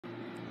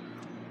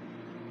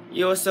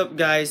Yo, what's up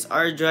guys,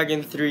 R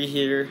Dragon 3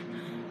 here.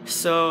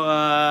 So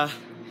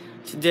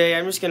today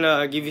I'm just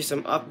gonna give you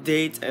some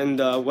updates and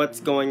what's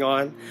going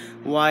on,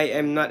 why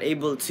I'm not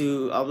able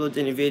to upload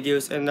any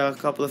videos, and a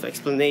couple of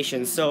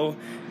explanations. So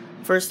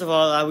first of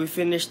all, we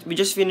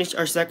just finished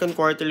our second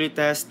quarterly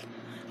test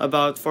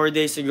about 4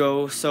 days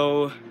ago.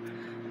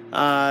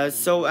 I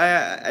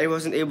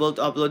wasn't able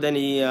to upload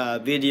any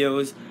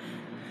videos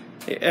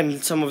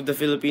and some of the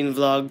Philippine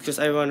vlog because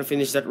I want to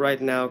finish that right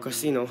now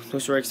because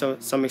those were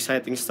some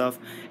exciting stuff.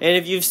 And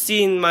if you've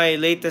seen my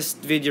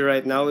latest video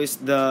right now is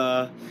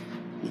the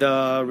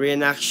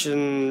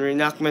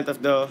reenactment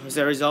of the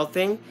Jose Rizal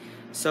thing.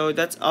 So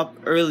that's up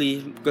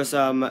early because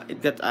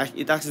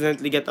it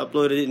accidentally get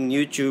uploaded in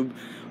YouTube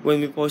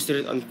when we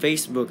posted it on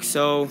Facebook.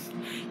 So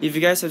if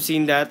you guys have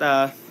seen that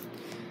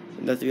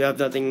we have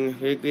nothing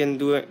we can't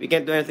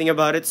do anything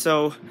about it.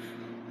 So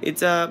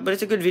but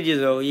it's a good video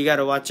though. You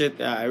gotta watch it.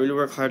 I really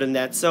work hard on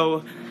that.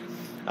 So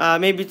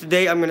maybe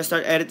today I'm gonna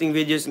start editing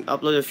videos and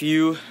upload a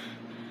few.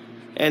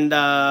 And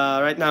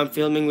right now I'm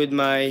filming with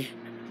my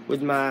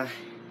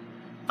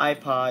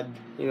iPod.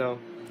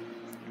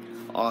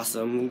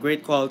 Awesome,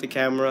 great quality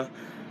camera.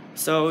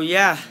 So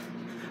yeah,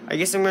 I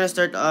guess I'm gonna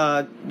start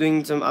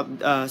doing some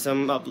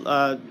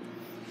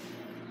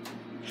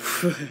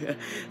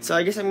so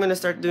I guess I'm gonna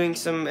start doing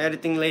some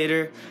editing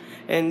later.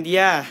 And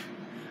yeah,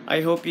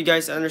 I hope you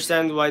guys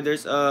understand why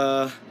there's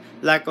a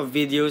lack of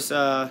videos,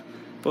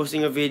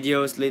 posting of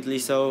videos lately.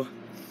 So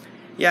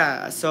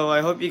yeah, so I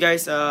hope you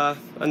guys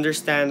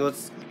understand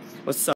what's up.